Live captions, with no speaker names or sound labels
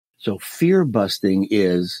So fear busting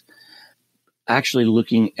is actually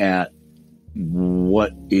looking at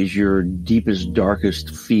what is your deepest,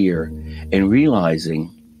 darkest fear and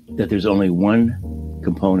realizing that there's only one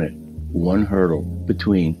component, one hurdle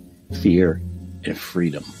between fear and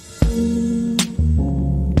freedom.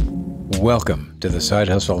 Welcome to the Side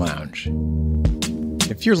Hustle Lounge.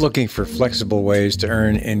 If you're looking for flexible ways to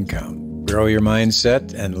earn income, grow your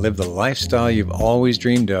mindset, and live the lifestyle you've always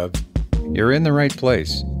dreamed of, you're in the right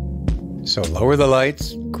place. So lower the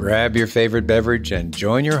lights, grab your favorite beverage, and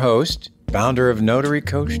join your host, founder of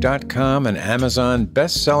NotaryCoach.com and Amazon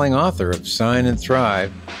best-selling author of Sign and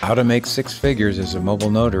Thrive, How to Make Six Figures as a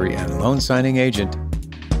Mobile Notary and Loan Signing Agent,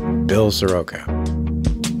 Bill Soroka.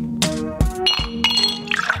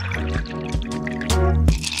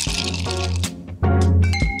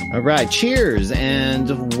 All right, cheers,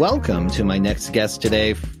 and welcome to my next guest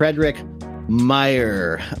today, Frederick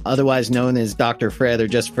Meyer, otherwise known as Dr. Fred or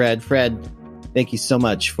just Fred. Fred, thank you so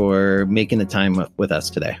much for making the time with us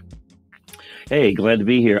today. Hey, glad to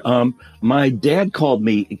be here. My dad called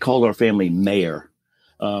our family Mayor,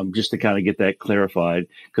 just to kind of get that clarified.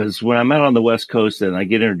 Because when I'm out on the West Coast and I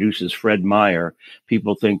get introduced as Fred Meyer,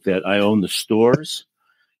 people think that I own the stores.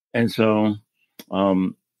 And so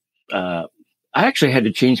I actually had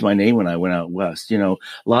to change my name when I went out west. You know,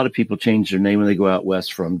 a lot of people change their name when they go out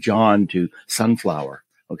west from John to Sunflower.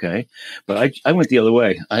 Okay. But I went the other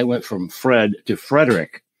way. I went from Fred to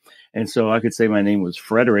Frederick. And so I could say my name was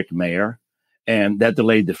Frederick Meyer. And that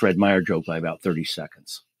delayed the Fred Meyer joke by about 30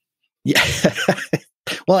 seconds. Yeah.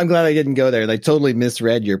 Well, I'm glad I didn't go there. I totally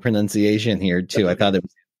misread your pronunciation here, too. I thought it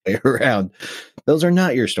was the way around. Those are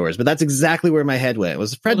not your stores, but that's exactly where my head went. It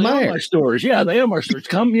was Fred Meyer. They are my stores. Yeah, they are my stores.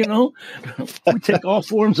 Come, we take all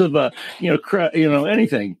forms of,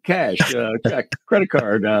 anything, cash, check, credit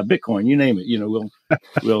card, Bitcoin, you name it.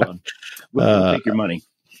 We'll take your money.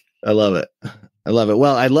 I love it.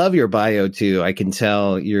 Well, I love your bio too. I can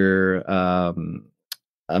tell you're a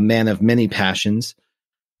man of many passions,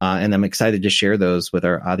 and I'm excited to share those with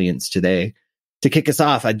our audience today. To kick us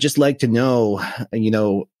off, I'd just like to know,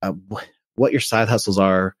 what your side hustles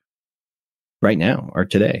are right now or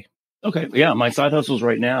today. Okay. Yeah. My side hustles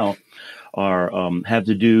right now have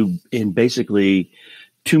to do in basically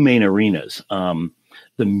two main arenas.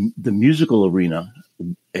 The musical arena,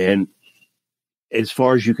 and as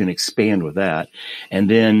far as you can expand with that, and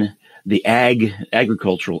then the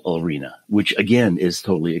agricultural arena, which again is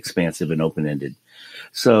totally expansive and open-ended.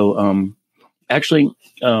 So,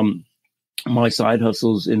 my side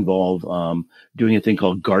hustles involve doing a thing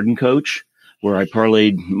called Garden Coach, where I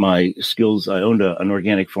parlayed my skills. I owned an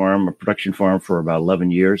organic farm, a production farm, for about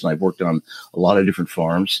 11 years, and I've worked on a lot of different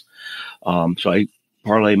farms. So I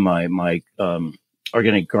parlay my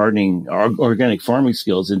organic gardening, organic farming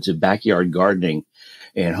skills into backyard gardening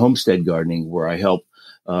and homestead gardening, where I help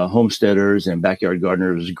homesteaders and backyard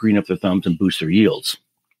gardeners green up their thumbs and boost their yields.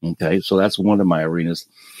 Okay, so that's one of my arenas.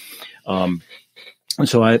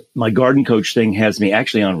 So my Garden Coach thing has me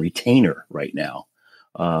actually on retainer right now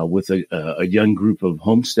with a young group of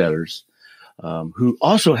homesteaders who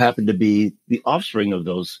also happen to be the offspring of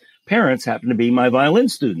those parents, happen to be my violin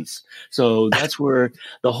students. So that's where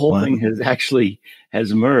the whole thing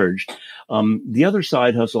has emerged. The other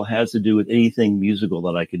side hustle has to do with anything musical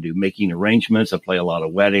that I can do, making arrangements. I play a lot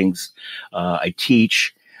of weddings. I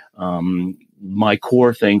teach. My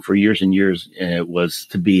core thing for years and years was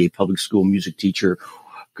to be a public school music teacher,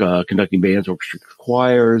 conducting bands, orchestra,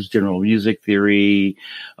 choirs, general music theory,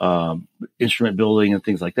 instrument building, and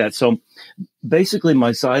things like that. So basically,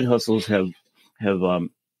 my side hustles have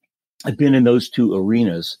I've been in those two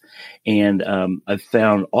arenas, and I've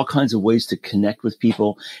found all kinds of ways to connect with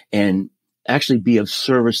people and actually be of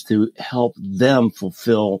service to help them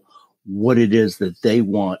fulfill what it is that they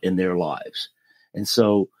want in their lives. And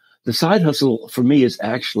so the side hustle for me is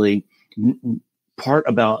actually part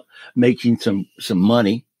about making some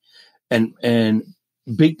money, and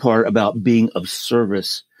big part about being of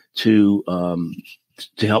service to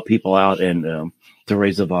help people out and to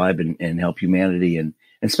raise the vibe and help humanity and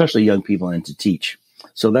especially young people, and to teach.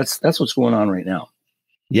 So that's what's going on right now.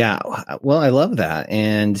 Yeah. Well, I love that.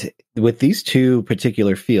 And with these two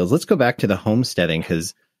particular fields, let's go back to the homesteading,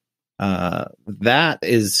 because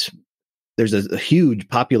there's a huge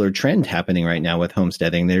popular trend happening right now with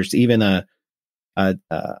homesteading. There's even I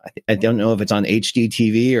don't know if it's on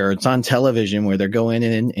HDTV or it's on television, where they're going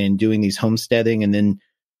in and doing these homesteading, and then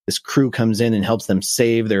this crew comes in and helps them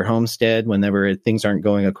save their homestead whenever things aren't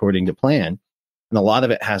going according to plan. And a lot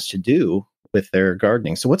of it has to do with their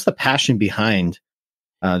gardening. So what's the passion behind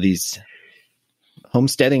these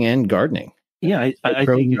homesteading and gardening? Yeah, I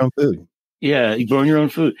growing think your own food. Yeah, you growing your own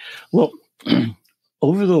food. Well,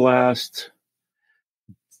 over the last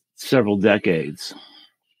several decades,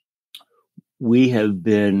 we have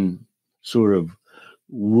been sort of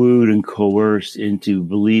wooed and coerced into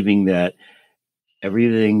believing that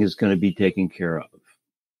everything is going to be taken care of.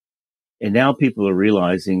 And now people are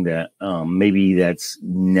realizing that maybe that's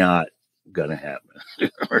not going to happen,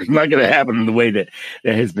 or it's not going to happen in the way that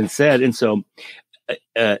has been said. And so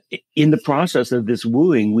in the process of this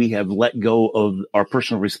wooing, we have let go of our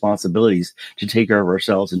personal responsibilities to take care of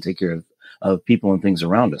ourselves and take care of people and things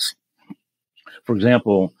around us. For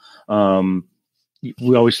example,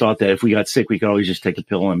 we always thought that if we got sick, we could always just take a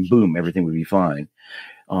pill and boom, everything would be fine.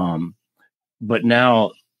 But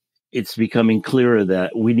now it's becoming clearer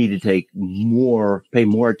that we need to pay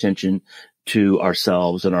more attention to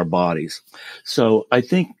ourselves and our bodies. So I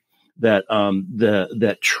think that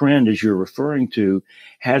that trend, as you're referring to,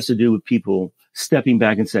 has to do with people stepping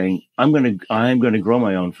back and saying, I'm going to grow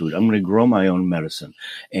my own food. I'm going to grow my own medicine,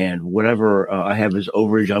 and whatever I have as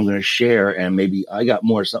overage, I'm going to share. And maybe I got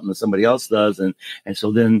more something than somebody else does. And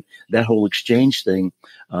so then that whole exchange thing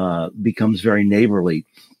becomes very neighborly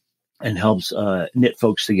and helps knit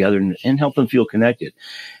folks together and help them feel connected.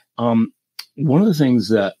 One of the things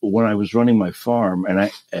that when I was running my farm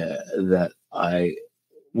and that I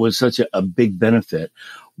was such a big benefit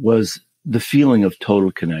was the feeling of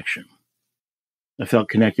total connection. I felt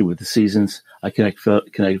connected with the seasons. I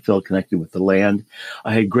felt connected with the land.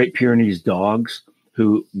 I had Great Pyrenees dogs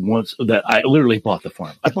that I literally bought the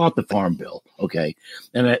farm. I bought the farm bill. Okay.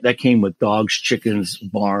 And that came with dogs, chickens,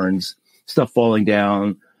 barns, stuff falling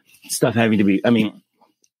down, stuff having to be,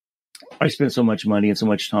 I spent so much money and so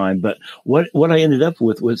much time, but what I ended up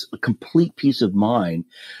with was a complete peace of mind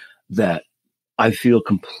that I feel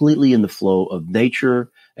completely in the flow of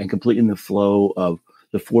nature and completely in the flow of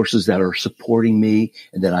the forces that are supporting me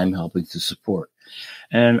and that I'm helping to support.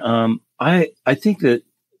 And I think that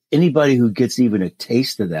anybody who gets even a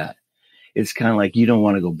taste of that, it's kind of like you don't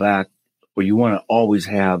want to go back, or you want to always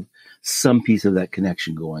have some piece of that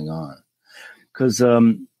connection going on, because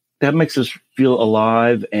that makes us feel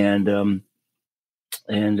alive, and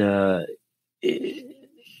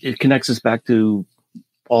it connects us back to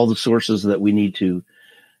all the sources that we need to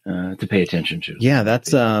pay attention to. Yeah,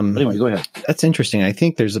 that's anyway, go ahead. That's interesting. I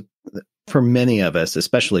think for many of us,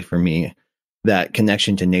 especially for me, that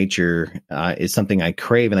connection to nature is something I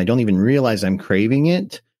crave, and I don't even realize I'm craving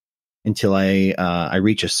it until I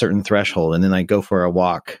reach a certain threshold, and then I go for a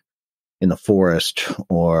walk in the forest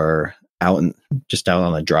or out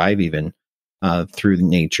on a drive, even through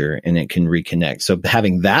nature, and it can reconnect. So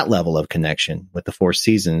having that level of connection with the four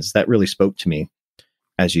seasons, that really spoke to me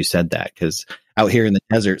as you said that, because out here in the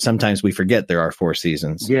desert, sometimes we forget there are four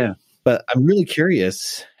seasons. Yeah. But I'm really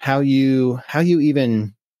curious how you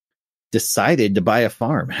even decided to buy a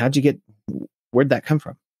farm. Where'd that come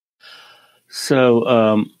from?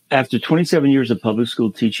 So after 27 years of public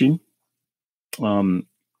school teaching, I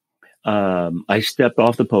stepped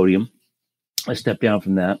off the podium. I stepped down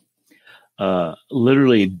from that,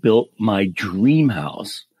 literally built my dream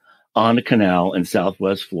house on a canal in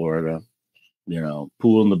Southwest Florida,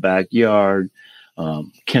 pool in the backyard,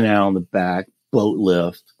 canal in the back, boat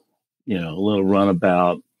lift, a little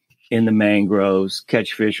runabout in the mangroves,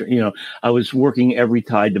 catch fish. I was working every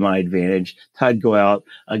tide to my advantage. I'd go out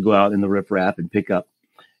in the riprap and pick up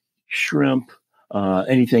shrimp,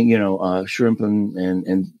 anything, shrimp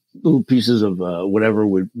and little pieces of whatever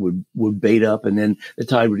would bait up, and then the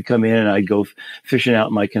tide would come in and I'd go fishing out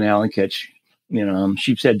in my canal and catch,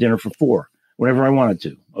 sheep's head dinner for 4 whenever I wanted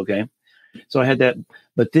to. Okay. So I had that,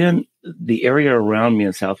 but then the area around me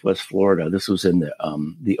in Southwest Florida, this was in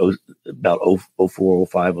about 04,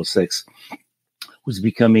 05, 06, was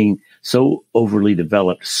becoming so overly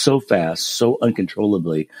developed, so fast, so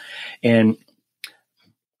uncontrollably. And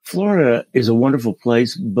Florida is a wonderful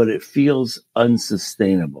place, but it feels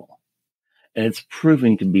unsustainable, and it's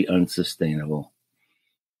proving to be unsustainable.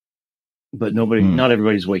 But not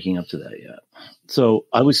everybody's waking up to that yet. So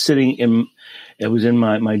I was in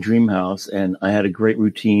my dream house, and I had a great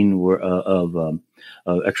routine of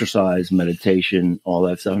exercise, meditation, all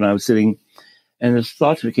that stuff. And I was sitting, and this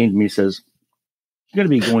thought came to me, says, "You're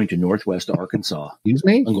going to be going to Northwest Arkansas." Excuse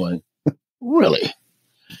me? I'm going, really?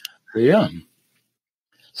 Yeah.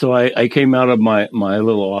 So I came out of my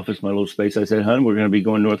little office, my little space. I said, "Hun, we're going to be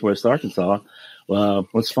going Northwest Arkansas. Well,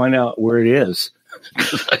 let's find out where it is."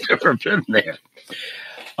 I've never been there.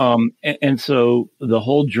 And so the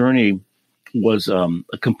whole journey was a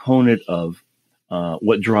component of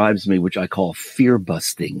what drives me, which I call fear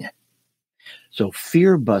busting. So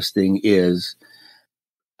fear busting is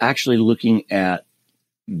actually looking at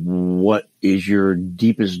what is your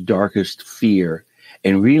deepest, darkest fear,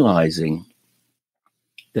 and realizing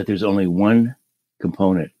that there's only one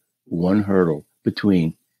component, one hurdle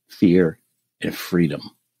between fear and freedom.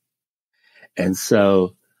 And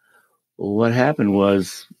so what happened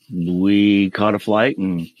was we caught a flight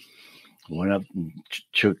and went up and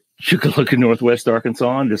took a look at Northwest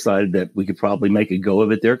Arkansas and decided that we could probably make a go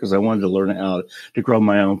of it there, because I wanted to learn how to grow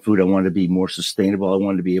my own food. I wanted to be more sustainable. I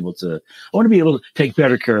wanted to be able to take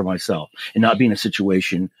better care of myself and not be in a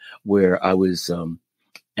situation where I was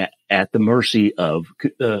at the mercy of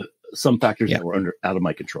some factors that were out of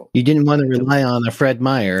my control. You didn't want to rely on a Fred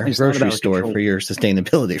Meyer grocery store for your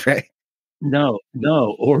sustainability, right? No,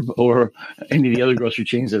 or any of the other grocery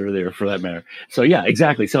chains that are there for that matter. So yeah,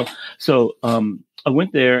 exactly. So I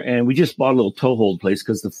went there and we just bought a little toehold place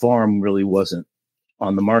because the farm really wasn't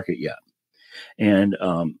on the market yet. And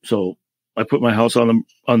so I put my house on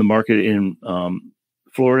the market in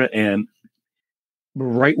Florida, and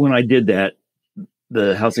right when I did that,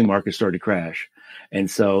 the housing market started to crash. And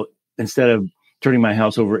so instead of turning my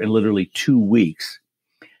house over in literally 2 weeks,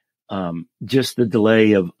 just the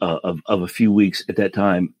delay of a few weeks at that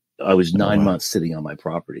time, I was 9 months sitting on my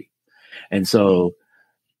property. And so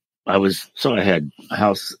I had a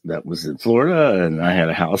house that was in Florida and I had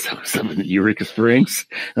a house that was up in Eureka Springs.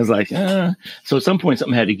 I was like, so at some point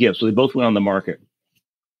something had to give. So they both went on the market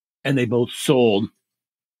and they both sold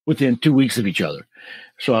within 2 weeks of each other.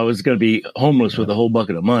 So I was going to be homeless with a whole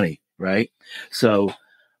bucket of money. Right. So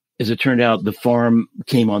as it turned out, the farm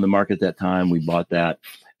came on the market at that time. We bought that.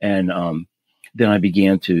 And then I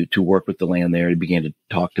began to work with the land there. He began to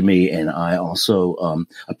talk to me. And I also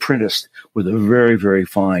apprenticed with a very, very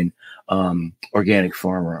fine organic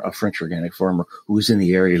farmer, a French organic farmer who was in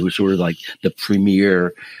the area, who was sort of like the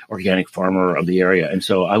premier organic farmer of the area. And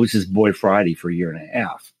so I was his boy Friday for a year and a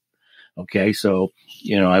half. Okay. So,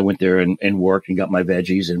 I went there and worked and got my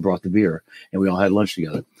veggies and brought the beer, and we all had lunch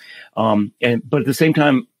together. But at the same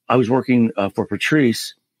time I was working for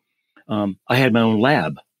Patrice, I had my own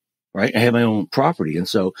lab. Right. I had my own property. And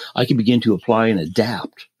so I could begin to apply and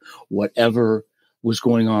adapt whatever was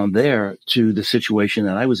going on there to the situation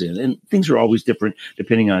that I was in. And things are always different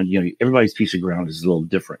depending on, everybody's piece of ground is a little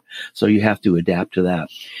different. So you have to adapt to that.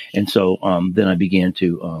 And so then I began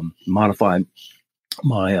to modify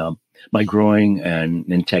my growing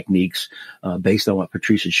and techniques based on what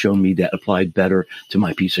Patrice had shown me that applied better to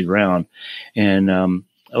my piece of ground. And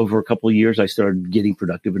over a couple of years, I started getting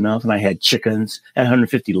productive enough, and I had chickens, I had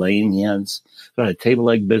 150 laying hens. So I had a table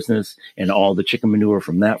egg business and all the chicken manure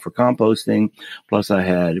from that for composting. Plus I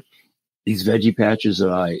had these veggie patches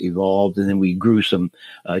that I evolved, and then we grew some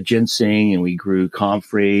ginseng, and we grew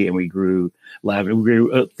comfrey, and we grew lavender. We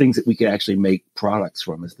grew things that we could actually make products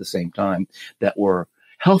from at the same time that were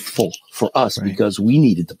healthful for us, right, because we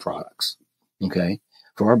needed the products, okay,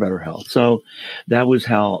 for our better health. So that was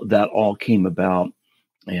how that all came about.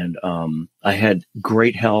 And I had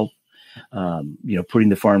great help, putting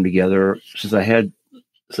the farm together. Since I had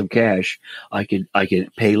some cash, I could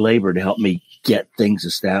pay labor to help me get things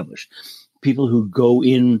established. People who go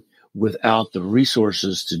in without the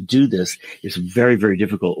resources to do this is very, very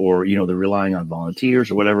difficult, or, they're relying on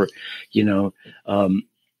volunteers or whatever. The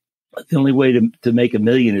only way to make $1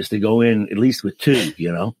 million is to go in at least with two,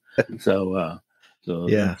 So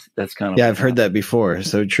yeah, that's kind of, I've heard that before.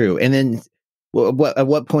 So true. And then at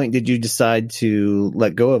what point did you decide to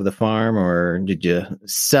let go of the farm, or did you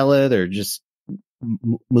sell it, or just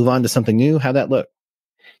move on to something new? How'd that look?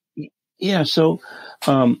 Yeah. So,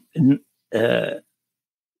 I've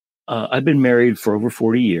been married for over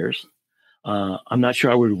 40 years. I'm not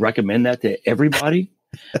sure I would recommend that to everybody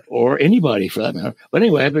or anybody for that matter. But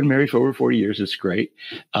anyway, I've been married for over 40 years. It's great.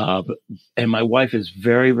 And my wife is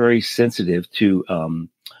very, very sensitive to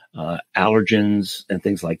allergens and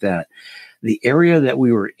things like that. The area that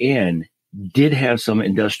we were in did have some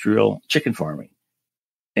industrial chicken farming.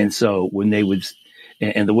 And so when they would,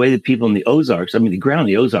 and the way that people in the Ozarks, the ground in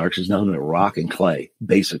the Ozarks is nothing but rock and clay,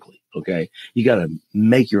 basically. Okay. You got to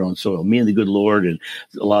make your own soil. Me and the good Lord and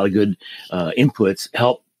a lot of good inputs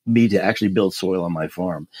help me to actually build soil on my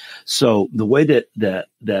farm. So the way that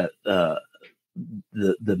the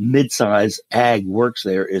mid-size ag works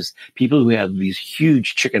there is people who have these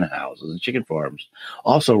huge chicken houses and chicken farms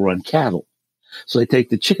also run cattle. So they take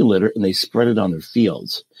the chicken litter and they spread it on their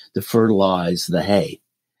fields to fertilize the hay.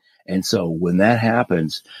 And so when that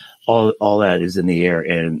happens, all that is in the air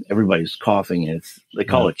and everybody's coughing, and they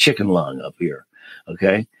call it chicken lung up here.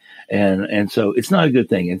 Okay. And so it's not a good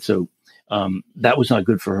thing. And so, that was not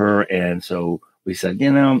good for her. And so we said,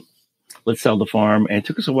 let's sell the farm. And it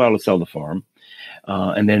took us a while to sell the farm.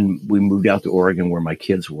 And then we moved out to Oregon where my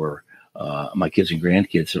kids were. My kids and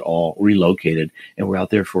grandkids had all relocated and were out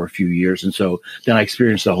there for a few years. And so then I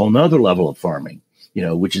experienced a whole nother level of farming,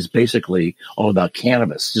 which is basically all about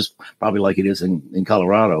cannabis, just probably like it is in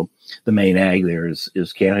Colorado. The main ag there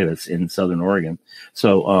is cannabis in Southern Oregon.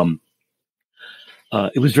 So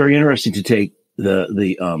it was very interesting to take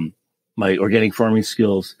my organic farming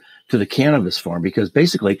skills to the cannabis farm, because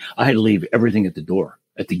basically I had to leave everything at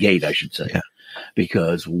the gate, I should say,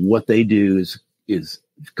 because what they do is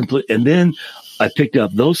complete. And then I picked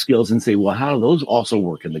up those skills and say, well, how do those also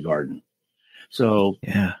work in the garden? So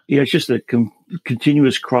it's just a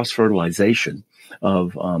continuous cross fertilization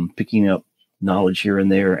of picking up knowledge here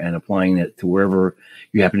and there and applying it to wherever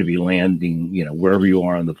you happen to be landing, wherever you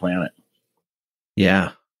are on the planet.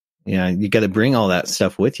 Yeah. Yeah. You got to bring all that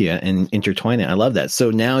stuff with you and intertwine it. I love that.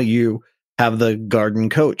 So now you have the garden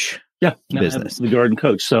coach business. The garden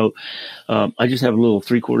coach. So I just have a little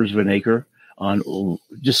 3/4 of an acre on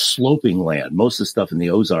just sloping land. Most of the stuff in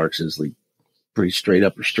the Ozarks is like pretty straight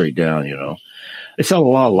up or straight down, They sell a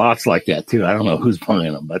lot of lots like that too. I don't know who's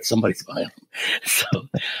buying them, but somebody's buying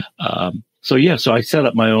them. So I set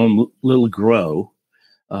up my own little grow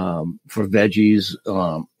for veggies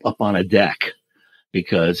up on a deck,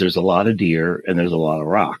 because there's a lot of deer and there's a lot of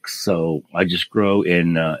rocks. So I just grow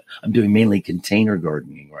I'm doing mainly container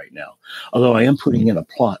gardening right now. Although I am putting in a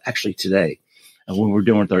plot actually today. And when we're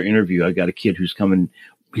done with our interview, I got a kid who's coming,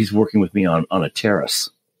 he's working with me on a terrace.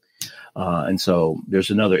 And so there's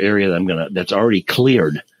another area that's already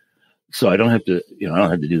cleared. So I don't have to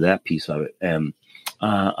do that piece of it. And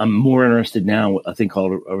I'm more interested now in a thing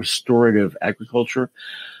called a restorative agriculture,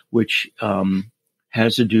 which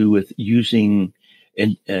has to do with using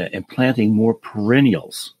and planting more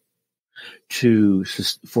perennials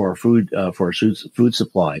for our food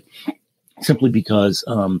supply, simply because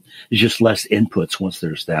there's just less inputs once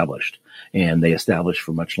they're established, and they establish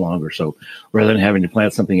for much longer. So rather than having to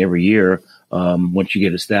plant something every year, once you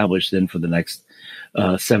get established, then for the next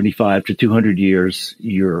 75 to 200 years,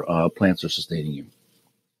 your plants are sustaining you.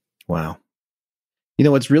 Wow.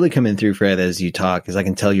 What's really coming through, Fred, as you talk, is I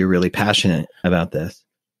can tell you're really passionate about this.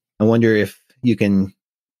 I wonder if you can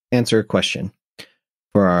answer a question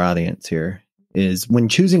for our audience here, is when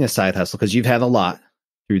choosing a side hustle, because you've had a lot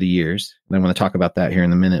through the years, and I want to talk about that here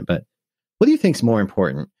in a minute, but what do you think is more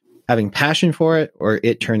important, having passion for it or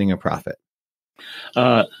it turning a profit?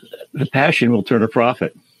 The passion will turn a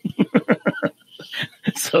profit.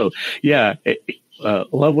 So,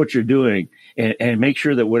 love what you're doing, and make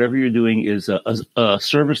sure that whatever you're doing is a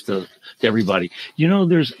service to everybody.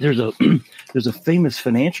 There's a famous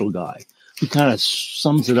financial guy who kind of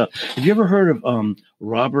sums it up. Have you ever heard of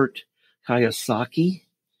Robert Kiyosaki?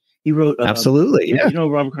 He wrote Absolutely, yeah.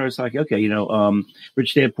 Robert Kiyosaki. Okay,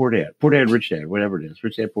 Rich Dad, Poor Dad, Poor Dad, Rich Dad, whatever it is,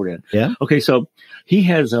 Rich Dad, Poor Dad. Yeah. Okay, so he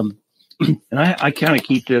has and I kind of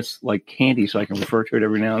keep this like candy so I can refer to it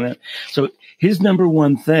every now and then. So his number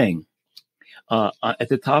one thing at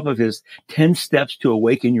the top of his 10 steps to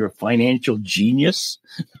awaken your financial genius,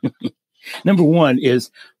 number one is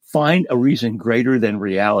find a reason greater than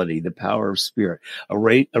reality, the power of spirit. A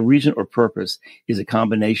reason or purpose is a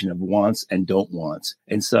combination of wants and don't wants.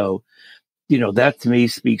 And so, that to me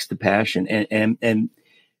speaks to passion, and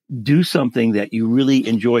do something that you really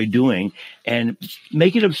enjoy doing and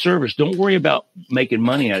make it of service. Don't worry about making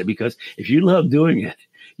money at it, because if you love doing it,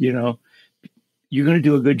 you're going to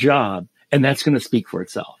do a good job, and that's going to speak for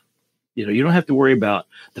itself. You don't have to worry about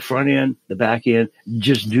the front end, the back end.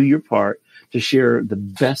 Just do your part to share the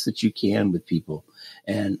best that you can with people.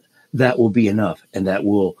 And that will be enough. And that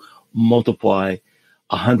will multiply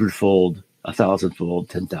 100-fold, 1,000-fold,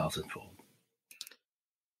 10,000-fold.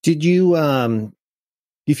 Did you, do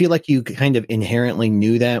you feel like you kind of inherently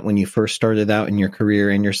knew that when you first started out in your career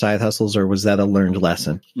and your side hustles, or was that a learned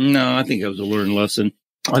lesson? No, I think it was a learned lesson.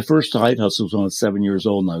 My first side hustle was when I was 7 years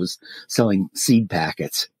old, and I was selling seed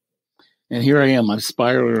packets. And here I am, I'm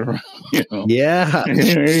spiraling around, Yeah.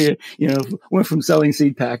 Went from selling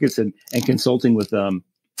seed packets and consulting with an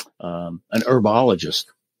herbologist,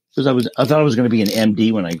 because I thought I was going to be an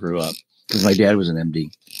MD when I grew up, because my dad was an MD.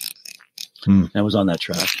 I was on that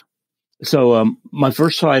track. So my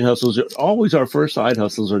first side hustles, our first side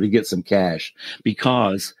hustles are to get some cash,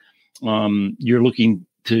 because you're looking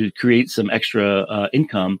to create some extra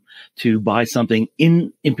income to buy something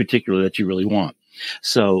in particular that you really want.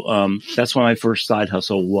 So that's why my first side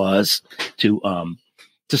hustle was to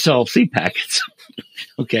sell seed packets.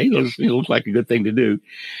 Okay, it looked like a good thing to do.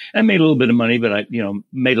 I made a little bit of money, but I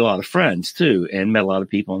made a lot of friends too, and met a lot of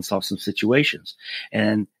people and saw some situations.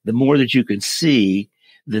 And the more that you can see,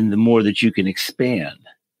 then the more that you can expand.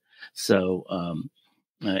 So,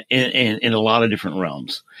 in a lot of different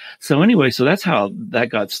realms. So anyway, so that's how that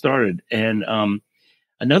got started. And,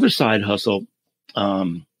 another side hustle,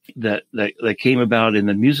 that came about in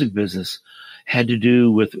the music business had to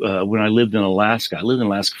do with, when I lived in Alaska. I lived in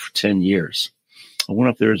Alaska for 10 years. I went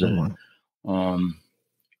up there as a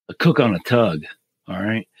cook on a tug. All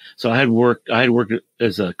right. So I had worked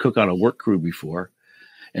as a cook on a work crew before.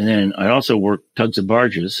 And then I also worked tugs and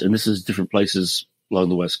barges, and this is different places along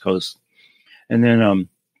the West Coast. And then,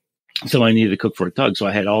 so I needed to cook for a tug. So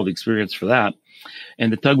I had all the experience for that.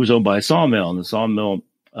 And the tug was owned by a sawmill, and the sawmill,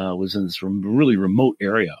 was in this really remote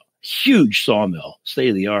area, huge sawmill, state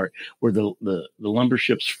of the art, where the lumber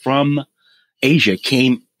ships from Asia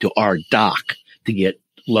came to our dock to get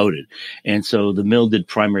loaded. And so the mill did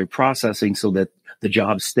primary processing so that the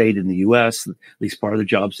jobs stayed in the U.S., at least part of the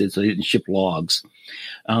jobs did, so they didn't ship logs.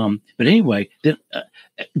 But anyway, then,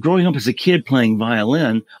 growing up as a kid playing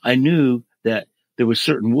violin, I knew that there was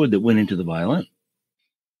certain wood that went into the violin.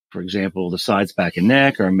 For example, the sides, back, and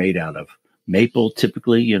neck are made out of maple,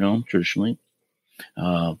 typically, traditionally.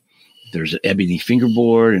 There's an ebony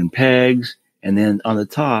fingerboard and pegs. And then on the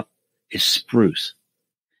top is spruce.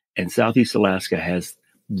 And Southeast Alaska has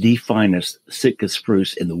the finest Sitka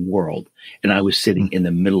spruce in the world. And I was sitting in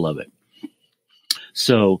the middle of it.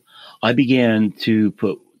 So I began to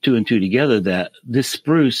put two and two together that this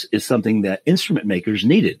spruce is something that instrument makers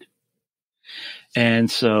needed. And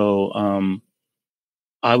so,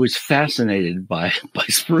 I was fascinated by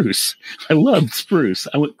spruce. I loved spruce.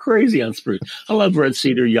 I went crazy on spruce. I love red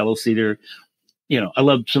cedar, yellow cedar. I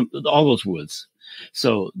love all those woods.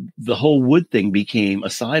 So the whole wood thing became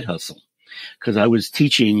a side hustle because I was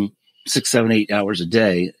teaching 6, 7, 8 hours a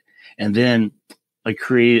day. And then I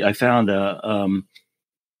found a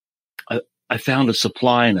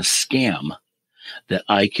supply and a scam that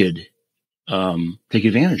I could, take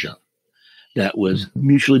advantage of. That was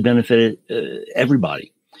mutually benefited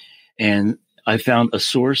everybody. And I found a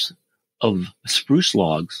source of spruce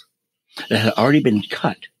logs that had already been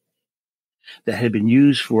cut, that had been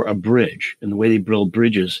used for a bridge, and the way they build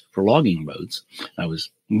bridges for logging roads. I was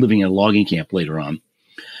living in a logging camp later on.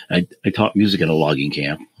 I taught music at a logging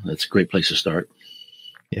camp. That's a great place to start.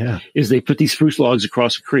 Yeah. Is they put these spruce logs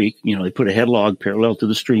across a creek. They put a head log parallel to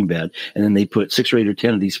the stream bed, and then they put 6 or 8 or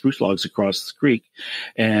 10 of these spruce logs across the creek,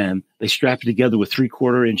 and they strap it together with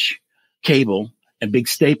 3/4 inch cable and big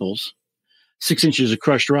staples, 6 inches of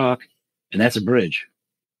crushed rock, and that's a bridge.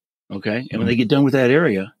 Okay. And when they get done with that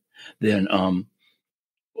area, then,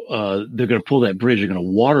 they're going to pull that bridge. They're going to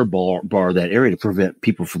water bar that area to prevent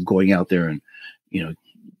people from going out there and,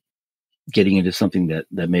 getting into something that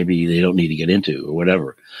maybe they don't need to get into or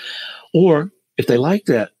whatever. Or if they like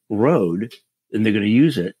that road and they're going to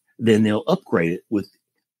use it, then they'll upgrade it with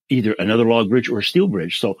either another log bridge or a steel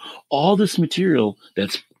bridge. So all this material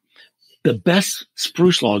that's the best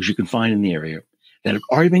spruce logs you can find in the area that have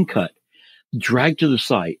already been cut, dragged to the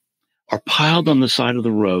site, are piled on the side of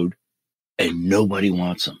the road, and nobody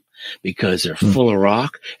wants them because they're full of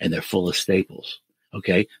rock and they're full of staples.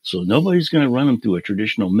 Okay. So nobody's going to run them through a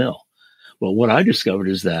traditional mill. Well, what I discovered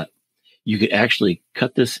is that you could actually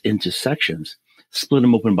cut this into sections, split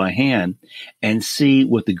them open by hand, and see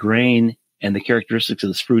what the grain and the characteristics of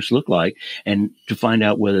the spruce look like, and to find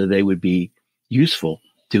out whether they would be useful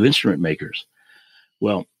to instrument makers.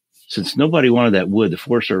 Well, since nobody wanted that wood, the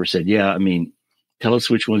Forest Service said, tell us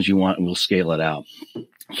which ones you want and we'll scale it out.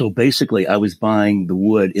 So basically, I was buying the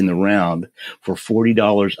wood in the round for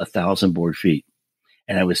 $40 a 1,000 board feet,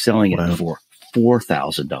 and I was selling it for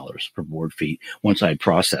 $4,000 per board feet once I had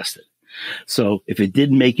processed it. So if it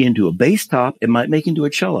didn't make into a bass top, it might make into a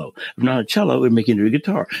cello. If not a cello, it would make into a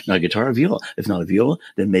guitar. Not a guitar, a viola. If not a viola,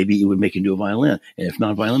 then maybe it would make into a violin. And if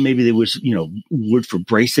not a violin, maybe there was, wood for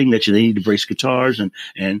bracing that they need to brace guitars.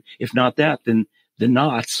 And if not that, then the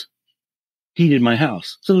knots heated my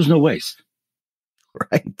house. So there was no waste.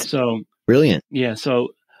 Right. So brilliant. Yeah.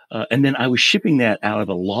 So, and then I was shipping that out of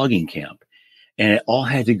a logging camp, and it all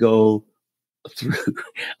had to go through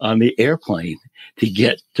on the airplane to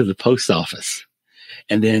get to the post office,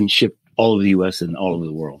 and then ship all over the U.S. and all over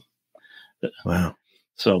the world. Wow.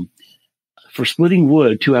 So for splitting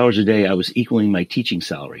wood 2 hours a day, I was equaling my teaching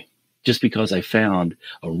salary just because I found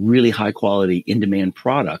a really high quality in-demand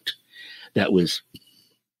product that was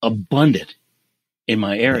abundant in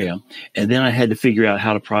my area. And then I had to figure out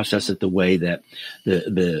how to process it the way that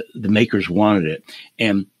the makers wanted it.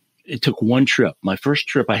 And it took one trip. My first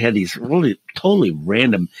trip, I had these really totally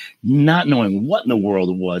random, not knowing what in the world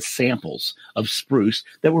it was, samples of spruce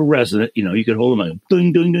that were resonant. You could hold them like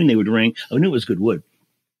ding, ding, ding, they would ring. I knew it was good wood.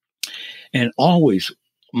 And always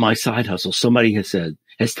my side hustle, somebody had said,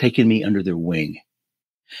 has taken me under their wing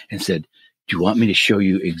and said, do you want me to show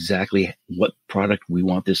you exactly what product we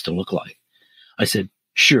want this to look like? I said,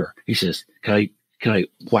 sure. He says, can I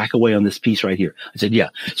whack away on this piece right here? I said, yeah.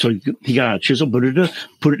 So he got out a chisel, put it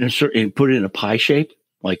in a pie shape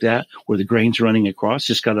like that, where the grain's running across,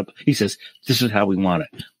 just got up. He says, this is how we want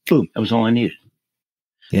it. Boom. That was all I needed.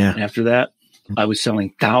 Yeah. And after that, I was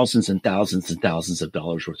selling thousands and thousands and thousands of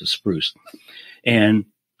dollars worth of spruce. And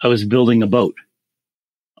I was building a boat.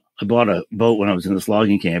 I bought a boat when I was in this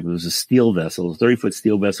logging camp. It was a steel vessel, a 30-foot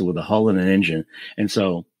steel vessel with a hull and an engine. And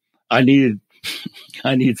so I needed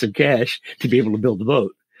some cash to be able to build the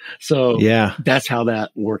boat. So yeah, that's how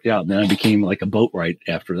that worked out. And then I became like a boatwright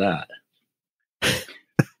after that.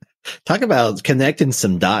 Talk about connecting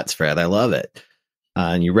some dots, Fred. I love it.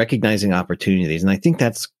 And you're recognizing opportunities. And I think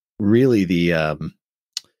that's really the,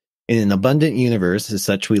 in an abundant universe as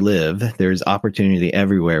such we live, there's opportunity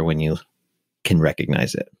everywhere when you can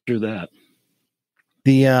recognize it. Through that.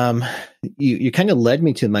 The you kind of led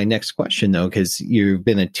me to my next question, though, because you've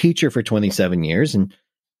been a teacher for 27 years, and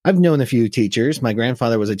I've known a few teachers. My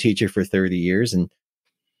grandfather was a teacher for 30 years and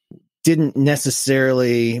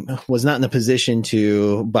was not in a position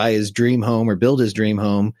to buy his dream home or build his dream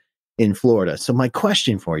home in Florida. So my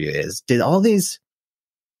question for you is, did all these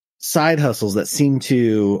side hustles that seem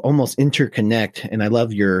to almost interconnect, and I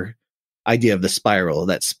love your idea of the spiral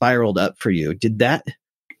that spiraled up for you, did that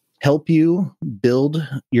help you build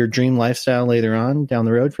your dream lifestyle later on down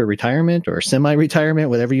the road for retirement or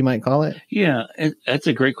semi-retirement, whatever you might call it? Yeah, that's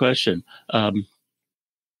a great question.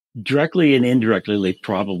 Directly and indirectly, they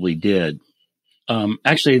probably did.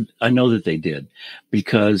 Actually, I know that they did,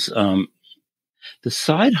 because the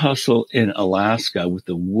side hustle in Alaska with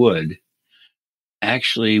the wood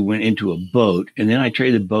actually went into a boat, and then I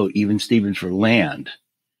traded boat, even Stevens, for land.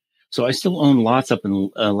 So I still own lots up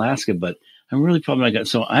in Alaska, but I'm really probably not going to.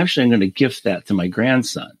 So actually, I'm going to gift that to my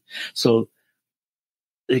grandson. So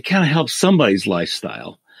it kind of helps somebody's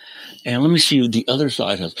lifestyle. And let me see the other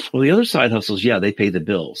side hustle. Well, the other side hustles, yeah, they pay the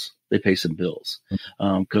bills. They pay some bills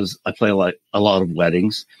because I play a lot of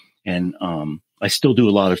weddings, and I still do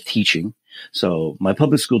a lot of teaching. So my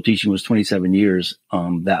public school teaching was 27 years.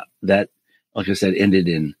 That like I said, ended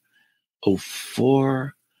in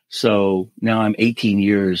 2004. So now I'm 18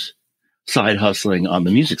 years side hustling on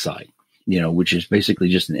the music side, which is basically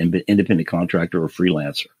just an independent contractor or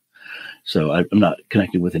freelancer. So I'm not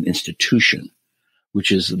connected with an institution,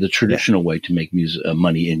 which is the traditional way to make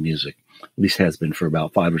money in music. At least has been for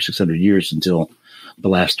about 500 or 600 years until the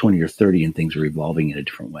last 20 or 30, and things are evolving in a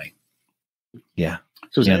different way. Yeah.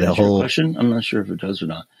 So is that the whole question? I'm not sure if it does or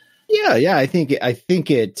not. Yeah. I think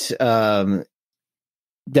it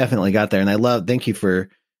definitely got there. And thank you for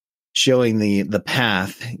showing the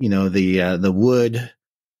path. The wood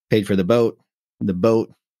paid for the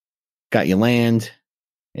boat got you land,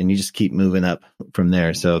 and you just keep moving up from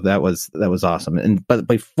there. So that was awesome. But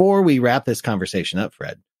before we wrap this conversation up,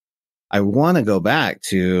 Fred, I want to go back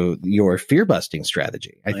to your fear busting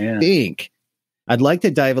strategy. I think I'd like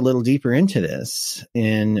to dive a little deeper into this.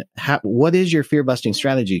 And what is your fear busting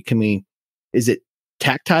strategy? Is it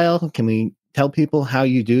tactile? Can we tell people how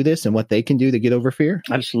you do this and what they can do to get over fear?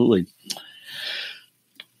 Absolutely.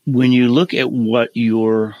 When you look at what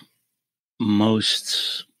your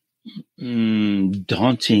most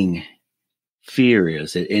daunting fear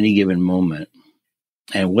is at any given moment,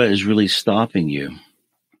 and what is really stopping you,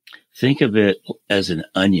 think of it as an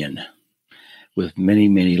onion with many,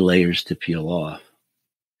 many layers to peel off.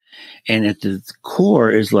 And at the core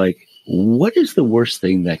is like, what is the worst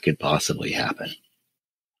thing that could possibly happen?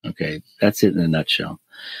 Okay, that's it in a nutshell.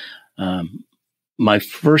 My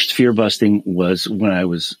first fear busting was when I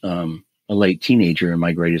was a late teenager, and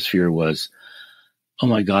my greatest fear was, oh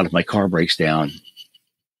my God, if my car breaks down,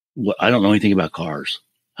 I don't know anything about cars.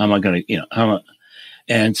 How am I going to,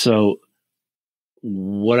 and so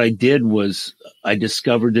what I did was I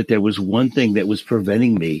discovered that there was one thing that was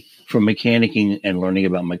preventing me from mechanicking and learning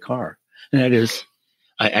about my car. And that is,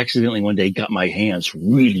 I accidentally one day got my hands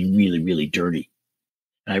really, really, really dirty.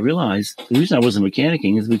 And I realized the reason I wasn't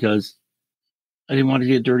mechanicking is because I didn't want to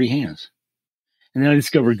get dirty hands. And then I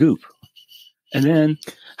discovered goop. And then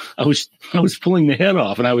I was pulling the head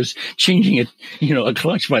off, and I was changing a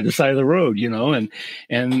clutch by the side of the road,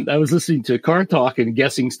 and I was listening to car talk and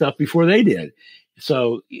guessing stuff before they did.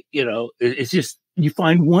 So, it's just, you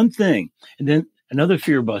find one thing. And then another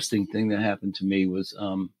fear busting thing that happened to me was,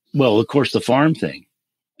 of course, the farm thing,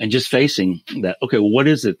 and just facing that. Okay, well, what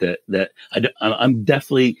is it that I'm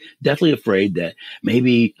definitely afraid that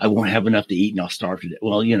maybe I won't have enough to eat and I'll starve to death.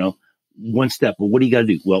 Well, one step. Well, what do you got to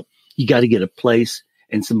do? Well, you got to get a place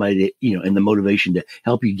and somebody that, and the motivation to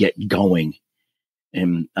help you get going.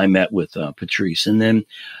 And I met with Patrice. And then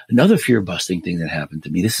another fear busting thing that happened to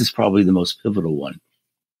me. This is probably the most pivotal one.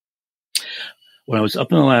 When I was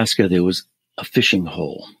up in Alaska, there was a fishing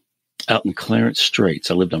hole out in Clarence Straits.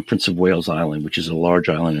 I lived on Prince of Wales Island, which is a large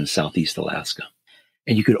island in southeast Alaska.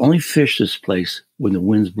 And you could only fish this place when the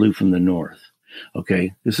winds blew from the north.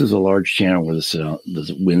 Okay. This is a large channel where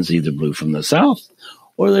the winds either blew from the south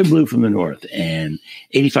or they blew from the north. And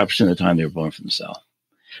 85% of the time they were blowing from the south.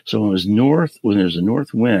 So when there was a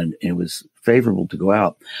north wind and it was favorable to go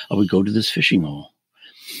out, I would go to this fishing hole.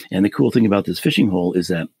 And the cool thing about this fishing hole is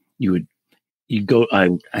that I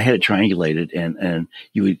had it triangulated and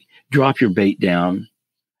you would drop your bait down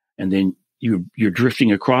and then you're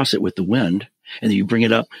drifting across it with the wind, and then you bring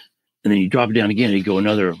it up and then you drop it down again and you go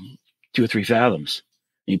another 2 or 3 fathoms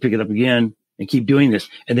and you pick it up again and keep doing this.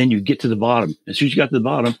 And then you get to the bottom. As soon as you got to the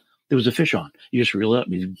bottom, there was a fish on. You just reel it up.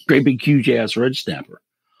 It's a great big huge ass red snapper.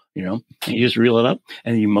 And you just reel it up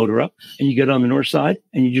and then you motor up and you get on the north side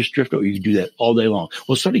and you just drift over. You can do that all day long.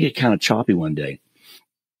 Well, it started to get kind of choppy one day.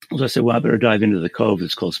 So I said, well, I better dive into the cove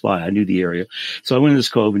that's close by. I knew the area. So I went in this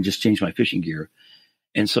cove and just changed my fishing gear.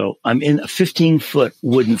 And so I'm in a 15-foot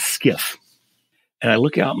wooden skiff. And I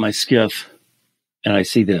look out my skiff and I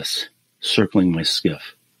see this circling my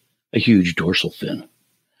skiff, a huge dorsal fin.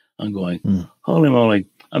 I'm going, holy moly,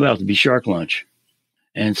 I'm about to be shark lunch.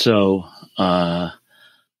 And so,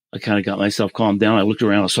 I kind of got myself calmed down. I looked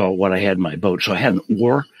around and saw what I had in my boat. So I had an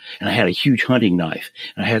oar and I had a huge hunting knife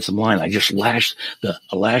and I had some line. I just lashed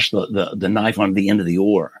the knife onto the end of the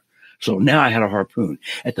oar. So now I had a harpoon.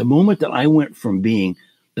 At the moment that I went from being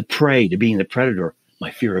the prey to being the predator,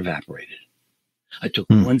 my fear evaporated. I took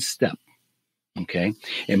one step. Okay.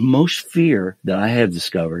 And most fear that I have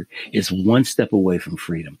discovered is one step away from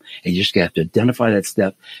freedom. And you just have to identify that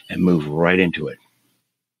step and move right into it.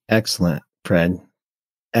 Excellent, Fred.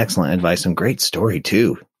 Excellent advice and great story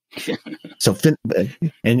too. So,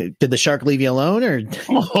 and did the shark leave you alone, or?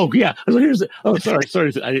 Oh yeah.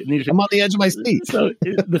 Sorry. I didn't need to. I'm on the edge of my seat. So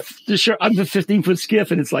the shark. I'm a 15-foot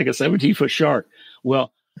skiff, and it's like a 17-foot shark.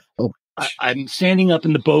 Well, I'm standing up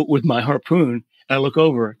in the boat with my harpoon. And I look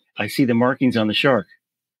over. I see the markings on the shark,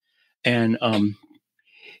 and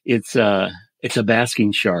it's a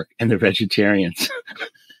basking shark, and they're vegetarians.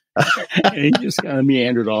 And he just kind of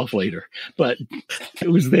meandered off later, but it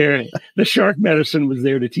was there. The shark medicine was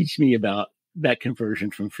there to teach me about that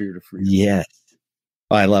conversion from fear to freedom. Yes.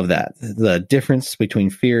 Oh, I love that. The difference between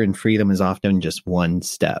fear and freedom is often just one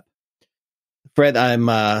step. Fred, I'm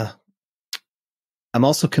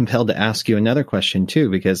also compelled to ask you another question too,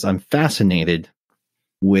 because I'm fascinated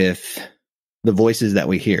with the voices that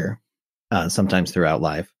we hear sometimes throughout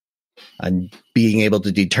life. And being able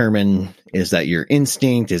to determine, is that your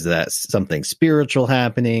instinct? Is that something spiritual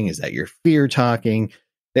happening? Is that your fear talking?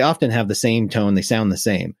 They often have the same tone. They sound the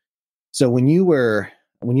same. So when you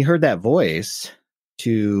heard that voice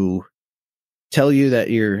to tell you that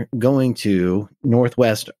you're going to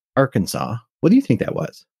Northwest Arkansas, what do you think that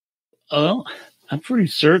was? Well, I'm pretty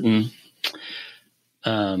certain.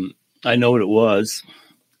 I know what it was.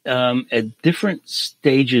 At different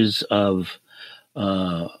stages of,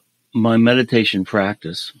 my meditation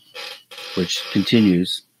practice, which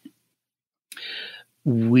continues,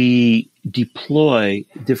 we deploy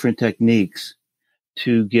different techniques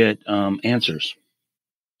to get answers.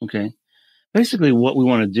 Okay. Basically what we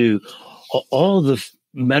want to do, all of the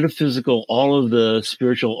metaphysical, all of the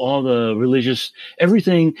spiritual, all the religious,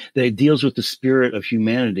 everything that deals with the spirit of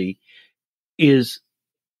humanity is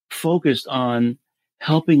focused on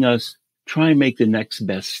helping us try and make the next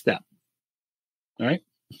best step. All right.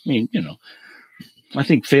 I mean, I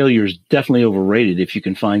think failure is definitely overrated if you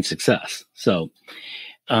can find success. So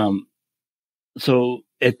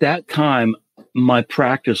at that time, my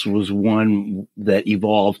practice was one that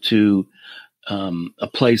evolved to a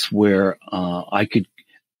place where I could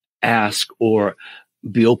ask or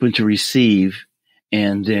be open to receive,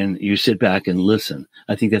 and then you sit back and listen.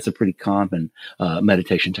 I think that's a pretty common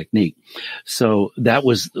meditation technique. So that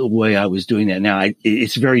was the way I was doing that. Now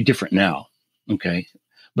it's very different now. Okay.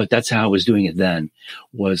 But that's how I was doing it then,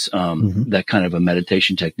 was that kind of a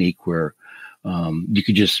meditation technique where you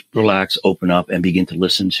could just relax, open up, and begin to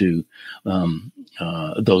listen to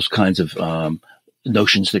those kinds of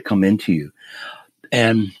notions that come into you.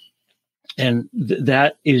 And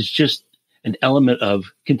that is just an element of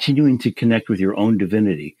continuing to connect with your own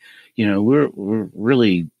divinity. We're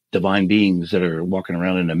really divine beings that are walking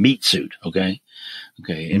around in a meat suit. Okay,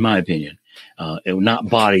 in my opinion. Not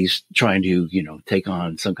bodies trying to, take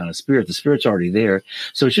on some kind of spirit. The spirit's already there.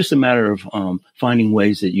 So it's just a matter of finding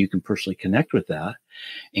ways that you can personally connect with that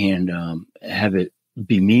and have it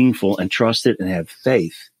be meaningful and trust it and have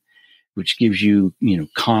faith, which gives you,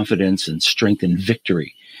 confidence and strength and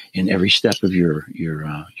victory in every step of your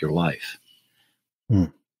life.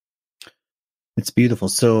 It's beautiful.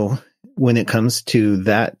 So when it comes to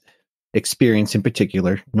that experience in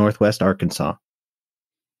particular, Northwest Arkansas,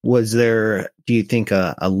 was there, do you think,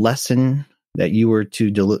 a lesson that you were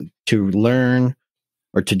to learn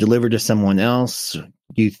or to deliver to someone else?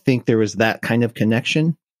 Do you think there was that kind of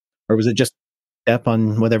connection, or was it just a step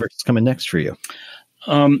on whatever's coming next for you?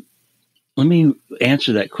 Let me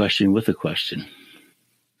answer that question with a question.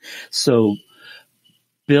 So,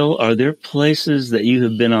 Bill, are there places that you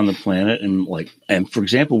have been on the planet and for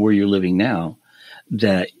example, where you're living now,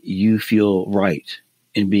 that you feel right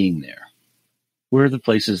in being there? Where are the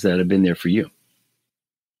places that have been there for you?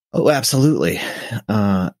 Oh, absolutely.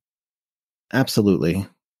 Absolutely.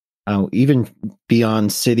 Even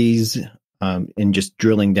beyond cities, and just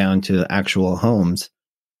drilling down to actual homes,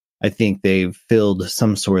 I think they've filled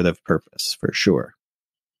some sort of purpose for sure.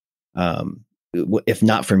 If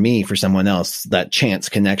not for me, for someone else, that chance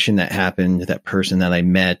connection that happened, that person that I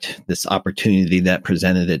met, this opportunity that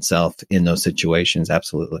presented itself in those situations.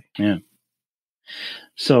 Absolutely. Yeah.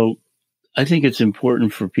 So I think it's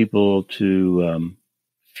important for people to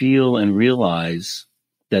feel and realize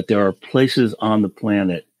that there are places on the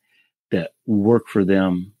planet that work for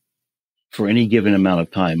them for any given amount of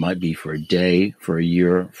time. Might be for a day, for a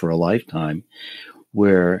year, for a lifetime,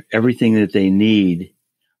 where everything that they need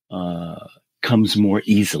comes more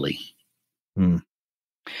easily.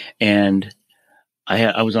 And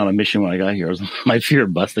I was on a mission when I got here. I was on my fear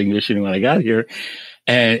busting mission when I got here.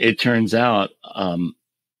 And it turns out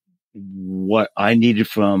what I needed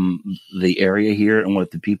from the area here and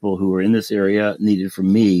what the people who were in this area needed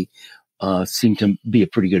from me seemed to be a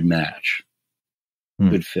pretty good match,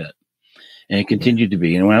 good fit. And it continued to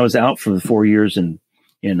be. And when I was out for the 4 years in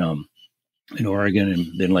Oregon and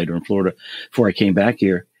then later in Florida, before I came back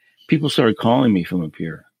here, people started calling me from up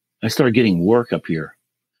here. I started getting work up here.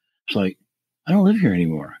 It's like, I don't live here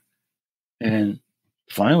anymore. And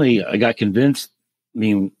finally, I got convinced. I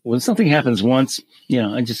mean, when something happens once,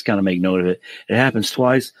 I just kind of make note of it. It happens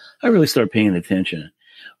twice, I really start paying attention.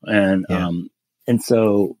 And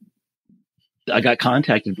so I got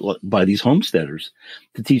contacted by these homesteaders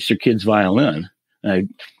to teach their kids violin. I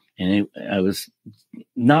was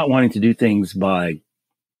not wanting to do things by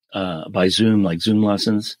Zoom, like Zoom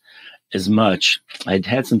lessons as much. I'd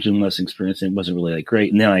had some Zoom lesson experience and it wasn't really that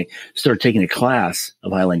great. And then I started taking a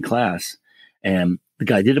violin class, and the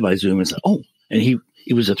guy did it by Zoom and said, and he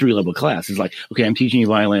was a 3-level class. It's like, okay, I'm teaching you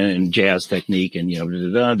violin and jazz technique and,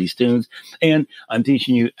 these tunes. And I'm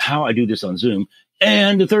teaching you how I do this on Zoom.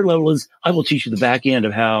 And the 3rd level is I will teach you the back end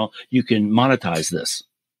of how you can monetize this.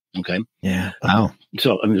 Okay. Yeah. Wow.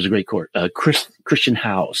 So, it was a great course. Christian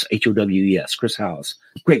Howes, Howes, Chris Howes,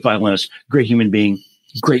 great violinist, great human being,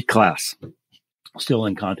 great class. Still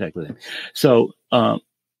in contact with him. So, come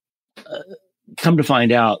to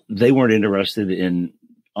find out, they weren't interested in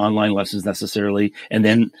online lessons necessarily. And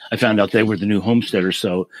then I found out they were the new homesteaders.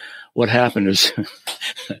 So what happened is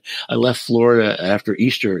I left Florida after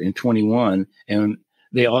Easter in 21, and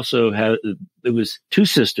they also had, it was 2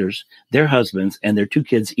 sisters, their husbands, and their 2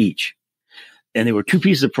 kids each. And there were 2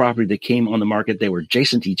 pieces of property that came on the market. They were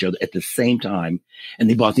adjacent to each other at the same time. And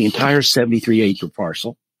they bought the entire 73-acre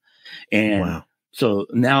parcel. And wow. So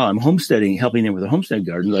now I'm homesteading, helping them with the homestead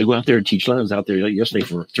garden. I go out there and teach lessons out there yesterday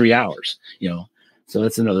for 3 hours, So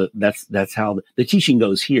that's how the teaching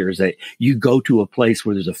goes here, is that you go to a place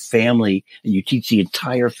where there's a family and you teach the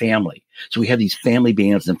entire family. So we have these family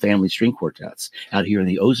bands and family string quartets out here in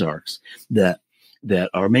the Ozarks that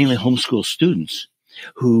are mainly homeschool students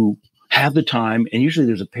who have the time. And usually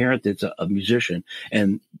there's a parent that's a musician,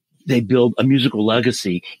 and they build a musical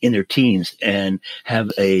legacy in their teens and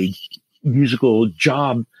have a musical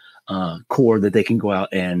job core that they can go out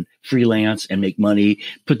and freelance and make money,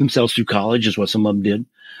 put themselves through college is what some of them did.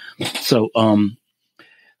 So,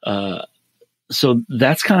 so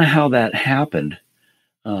that's kind of how that happened.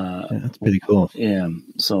 That's pretty cool. Yeah.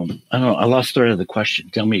 So I don't know. I lost the thread of the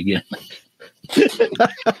question. Tell me again.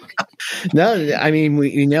 No, I mean,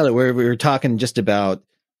 we nailed it. We were talking just about,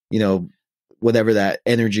 whatever that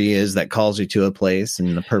energy is that calls you to a place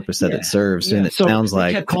and the purpose that it serves. Yeah. And it sounds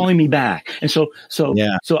like kept calling me back. And so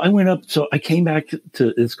I went up, so I came back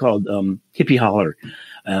to it's called, Hippie Holler.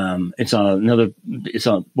 It's on one of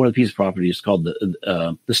the pieces of property. It's called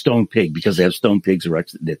the Stone Pig, because they have stone pigs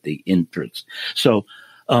erected at the entrance. So,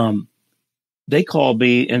 they called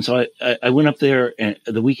me, and so I went up there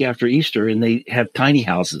the week after Easter, and they have tiny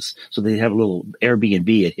houses. So they have a little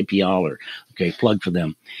Airbnb at Hippie Holler. Okay, plug for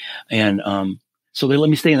them. And so they let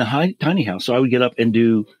me stay in the tiny house. So I would get up and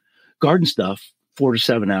do garden stuff 4 to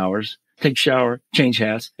 7 hours, take a shower, change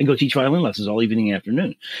hats, and go teach violin lessons all evening and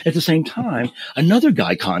afternoon. At the same time, another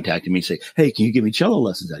guy contacted me and said, "Hey, can you give me cello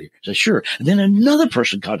lessons out here?" I said, "Sure." And then another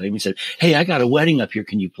person contacted me and said, "Hey, I got a wedding up here.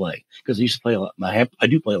 Can you play?" Because I used to play a lot. I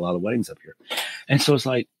do play a lot of weddings up here. And so it's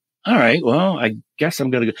like, all right, well, I guess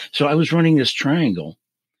I'm going to go. So I was running this triangle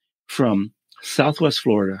from Southwest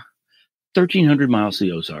Florida, 1,300 miles to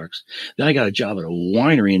the Ozarks. Then I got a job at a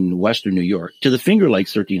winery in Western New York to the Finger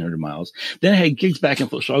Lakes, 1,300 miles. Then I had gigs back and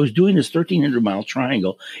forth. So I was doing this 1,300 mile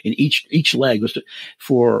triangle, and each leg was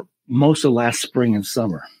for most of last spring and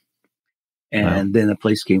summer. And then a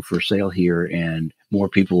place came for sale here, and more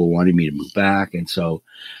people were wanting me to move back. And so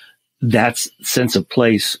that sense of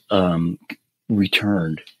place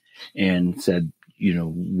returned and said,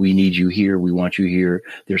 we need you here. We want you here.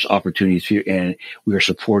 There's opportunities here, and we are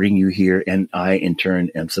supporting you here. And I, in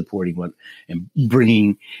turn, am supporting and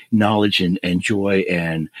bringing knowledge and joy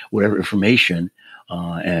and whatever information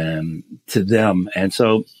and to them. And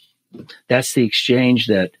so that's the exchange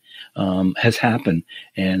that has happened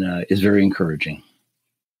and is very encouraging.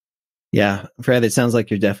 Yeah, Fred, it sounds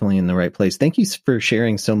like you're definitely in the right place. Thank you for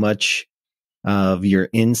sharing so much of your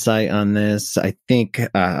insight on this. I think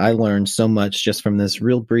I learned so much just from this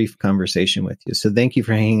real brief conversation with you. So thank you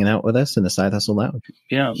for hanging out with us in the Side Hustle Lounge.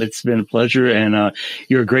 Yeah, it's been a pleasure. And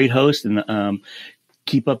you're a great host, and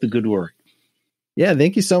keep up the good work. Yeah,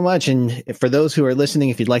 thank you so much. And for those who are listening,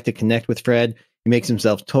 if you'd like to connect with Fred, he makes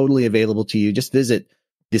himself totally available to you. Just visit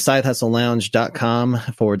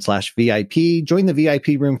thesidehustlelounge.com/VIP. Join the VIP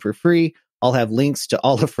room for free. I'll have links to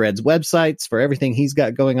all of Fred's websites for everything he's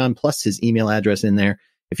got going on, plus his email address in there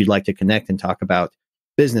if you'd like to connect and talk about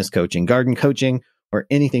business coaching, garden coaching, or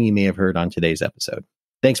anything you may have heard on today's episode.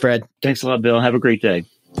 Thanks, Fred. Thanks a lot, Bill. Have a great day.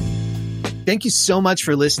 Thank you so much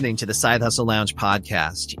for listening to the Side Hustle Lounge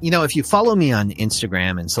podcast. If you follow me on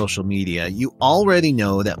Instagram and social media, you already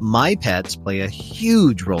know that my pets play a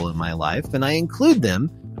huge role in my life, and I include them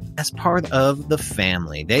as part of the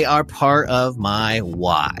family. They are part of my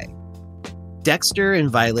why. Dexter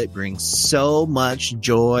and Violet bring so much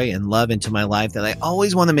joy and love into my life that I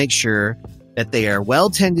always want to make sure that they are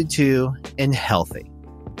well tended to and healthy.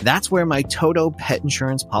 That's where my Toto pet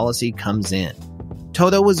insurance policy comes in.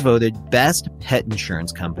 Toto was voted Best Pet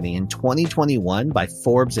Insurance Company in 2021 by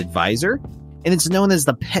Forbes Advisor, and it's known as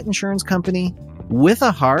the pet insurance company with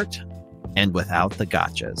a heart and without the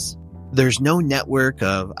gotchas. There's no network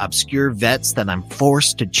of obscure vets that I'm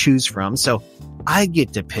forced to choose from, so I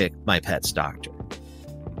get to pick my pet's doctor.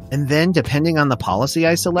 And then, depending on the policy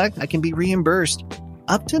I select, I can be reimbursed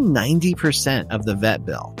up to 90% of the vet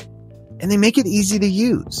bill. And they make it easy to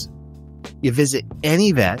use. You visit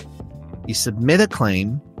any vet, you submit a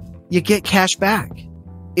claim, you get cash back.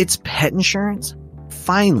 It's pet insurance,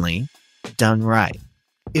 finally done right.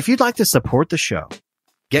 If you'd like to support the show,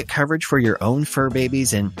 get coverage for your own fur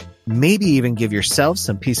babies, and maybe even give yourself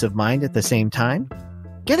some peace of mind at the same time,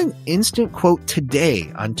 get an instant quote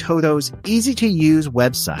today on Toto's easy-to-use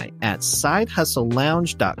website at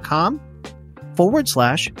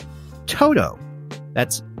sidehustlelounge.com/Toto.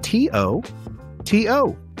 That's TOTO.